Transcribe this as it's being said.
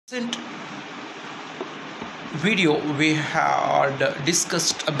Recent video we had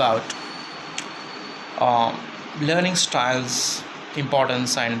discussed about uh, learning styles,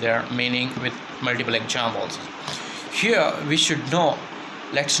 importance and their meaning with multiple examples. Here we should know,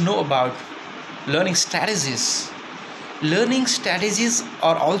 let's know about learning strategies. Learning strategies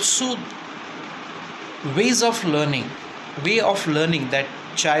are also ways of learning, way of learning that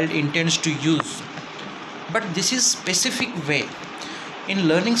child intends to use, but this is specific way. In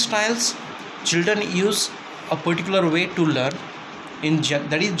learning styles, children use a particular way to learn,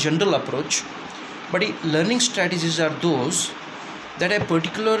 that is general approach, but learning strategies are those that a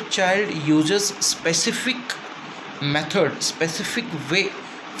particular child uses specific method, specific way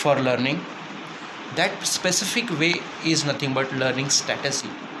for learning. That specific way is nothing but learning strategy.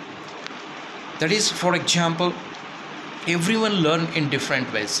 That is, for example, everyone learn in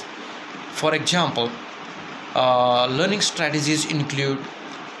different ways. For example, learning strategies include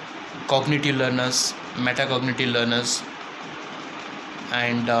cognitive learners, metacognitive learners,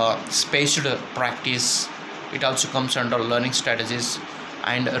 and spaced practice. It also comes under learning strategies,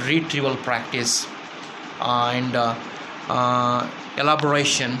 and retrieval practice, and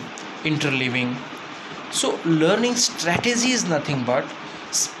elaboration, interleaving. So learning strategy is nothing but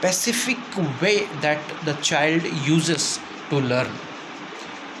specific way that the child uses to learn.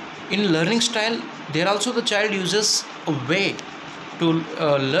 In learning style, there also the child uses a way to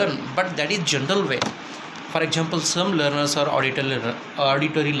learn, but that is general way. For example, some learners are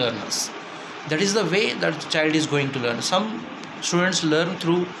auditory learners. That is the way that the child is going to learn. Some students learn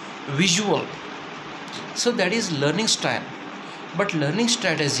through visual. So that is learning style. But learning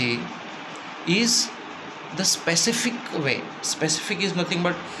strategy is the specific way. Specific is nothing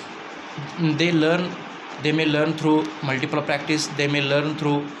but they may learn through multiple practice, they may learn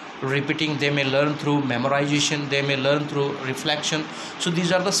through repeating, they may learn through memorization, they may learn through reflection. So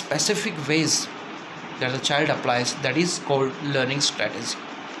these are the specific ways that the child applies, that is called learning strategy.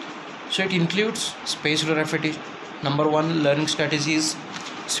 So it includes spaced repetition. Number one learning strategy is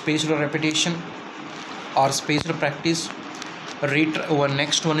spaced repetition or spaced practice.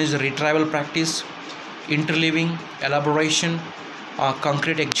 Next one is retrieval practice, interleaving, elaboration,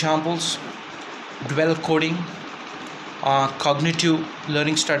 concrete examples, dwell coding, cognitive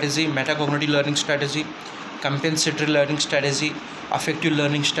learning strategy, metacognitive learning strategy, compensatory learning strategy, affective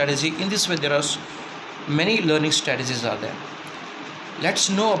learning strategy. In this way there are many learning strategies are there.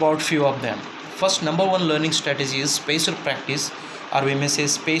 Let's know about few of them. First, number one learning strategy is spaced practice, or we may say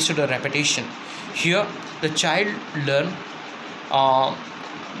spaced repetition. Here the child learn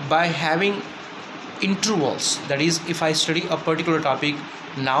by having intervals. That is, if I study a particular topic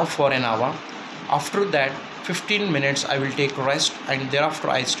now for an hour, after that 15 minutes I will take rest and thereafter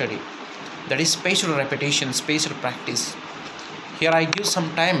I study. That is spaced repetition, spaced practice. Here I give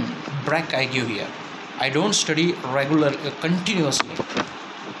some time break. I give here. I don't study continuously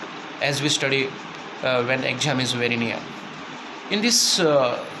as we study when exam is very near. In this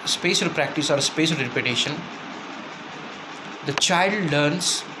spaced practice or spaced repetition, the child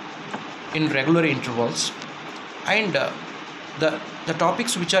learns in regular intervals, and the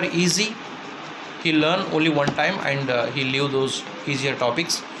topics which are easy he learn only one time, and he leave those easier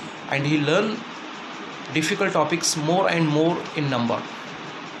topics, and he learn difficult topics more and more in number.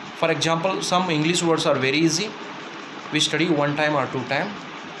 For example, some English words are very easy, we study one time or two time,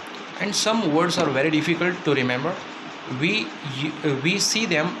 and some words are very difficult to remember, we see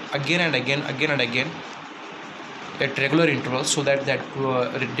them again and again at regular intervals, so that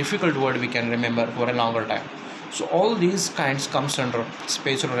difficult word we can remember for a longer time. So all these kinds comes under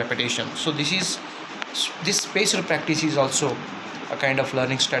spaced repetition. So this spaced practice is also a kind of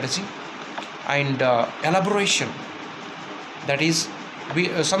learning strategy. And elaboration, that is,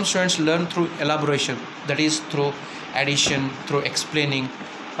 some students learn through elaboration, that is through addition, through explaining,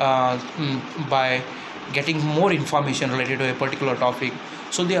 by getting more information related to a particular topic.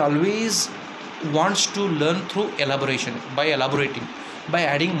 So they always wants to learn through elaboration, by elaborating, by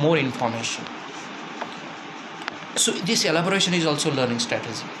adding more information. So this elaboration is also learning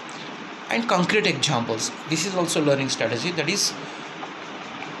strategy. And concrete examples, this is also learning strategy. That is,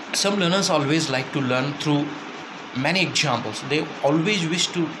 some learners always like to learn through many examples. They always wish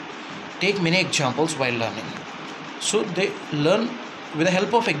to take many examples while learning. So they learn with the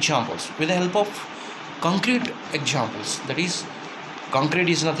help of examples, with the help of concrete examples. That is, concrete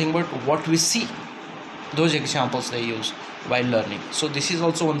is nothing but what we see. Those examples they use while learning. So this is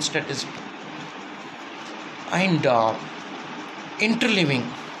also one strategy. And interleaving.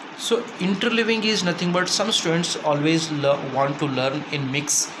 So interleaving is nothing but some students always want to learn in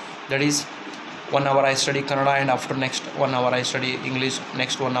mix. That is, 1 hour I study Kannada, and after next 1 hour I study English,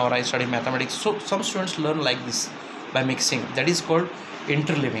 next 1 hour I study mathematics. So some students learn like this by mixing. That is called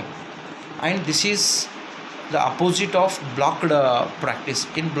interleaving, and this is the opposite of blocked practice.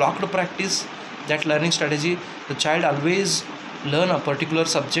 In blocked practice, that learning strategy, the child always learn a particular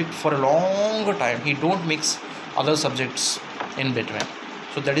subject for a long time. He don't mix other subjects in between.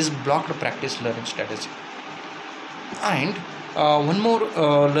 So that is blocked practice learning strategy. And one more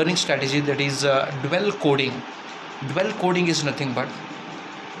learning strategy, that is dual coding. Dual coding is nothing but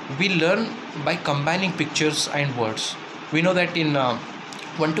we learn by combining pictures and words. We know that in 1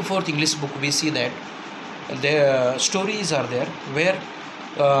 to 4th English book we see that the stories are there where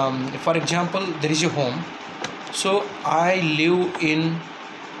for example there is a home. So I live in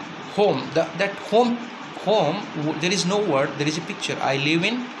home. That home there is no word, there is a picture. I live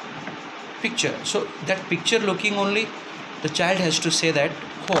in picture. So that picture looking only, the child has to say that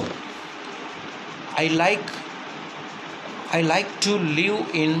home. I like to live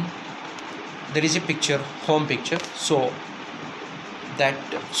in, there is a picture, home picture. So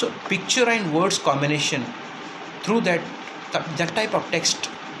picture and words combination, through that type of text,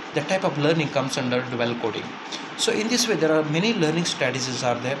 that type of learning comes under dual coding. So in this way there are many learning strategies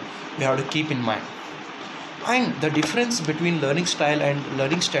are there we have to keep in mind. And the difference between learning style and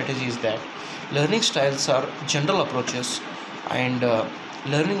learning strategy is that learning styles are general approaches, and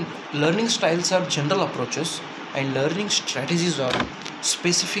learning styles are general approaches, and learning strategies are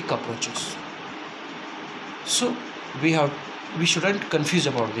specific approaches. So we shouldn't confuse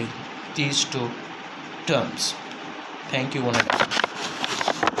about these two terms. Thank you one and all.